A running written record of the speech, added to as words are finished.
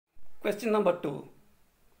Question number 2.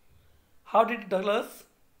 How did Douglas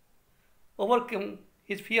overcome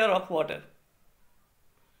his fear of water?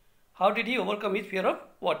 How did he overcome his fear of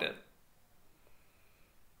water?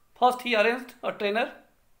 First, he arranged a trainer.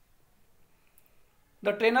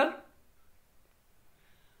 The trainer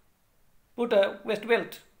put a waist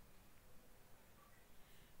belt.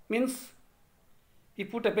 Means he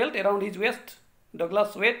put a belt around his waist,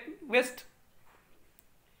 Douglas' waist.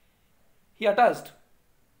 He attached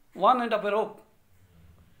one end of a rope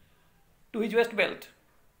to his waist belt.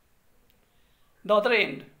 The other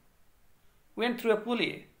end went through a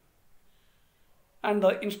pulley, and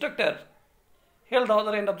the instructor held the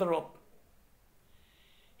other end of the rope.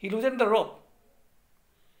 He loosened the rope.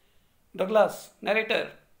 Douglas, narrator,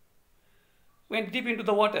 went deep into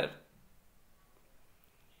the water.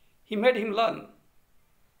 He made him learn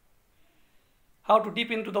how to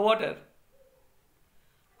dip into the water,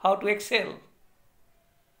 how to exhale,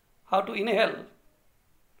 how to inhale.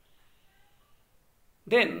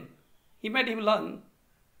 Then he made him learn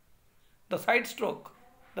the side stroke,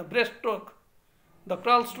 the breaststroke, the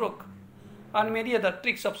crawl stroke, and many other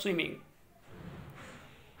tricks of swimming.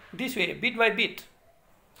 This way, bit by bit,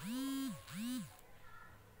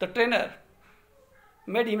 the trainer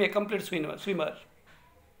made him a complete swimmer.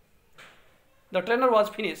 The trainer was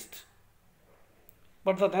finished,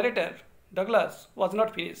 but the narrator, Douglas, was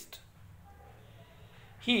not finished.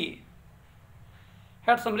 He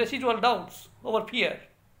had some residual doubts over fear.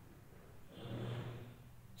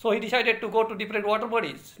 So he decided to go to different water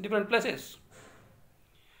bodies, different places.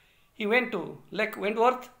 He went to Lake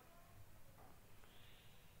Wentworth,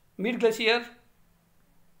 Mead Glacier,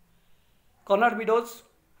 Conard Meadows,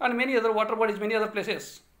 and many other water bodies, many other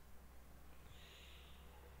places.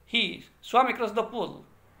 He swam across the pool.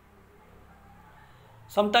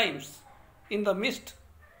 Sometimes in the midst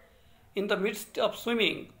of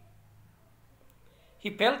swimming, he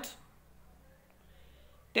felt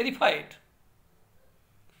terrified,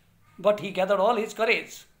 but he gathered all his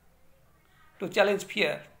courage to challenge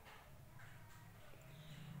fear.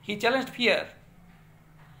 He challenged fear.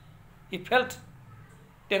 He felt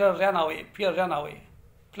terror ran away, fear ran away,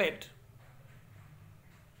 fled.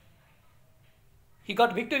 He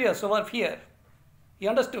got victorious over fear. He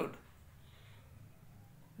understood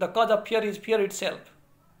the cause of fear is fear itself.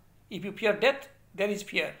 If you fear death, there is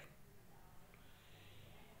fear.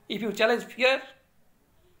 If you challenge fear,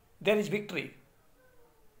 there is victory.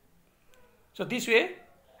 So this way,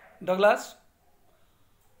 Douglas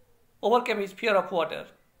overcame his fear of water.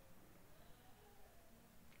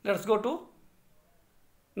 Let's go to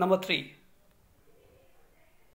number 3.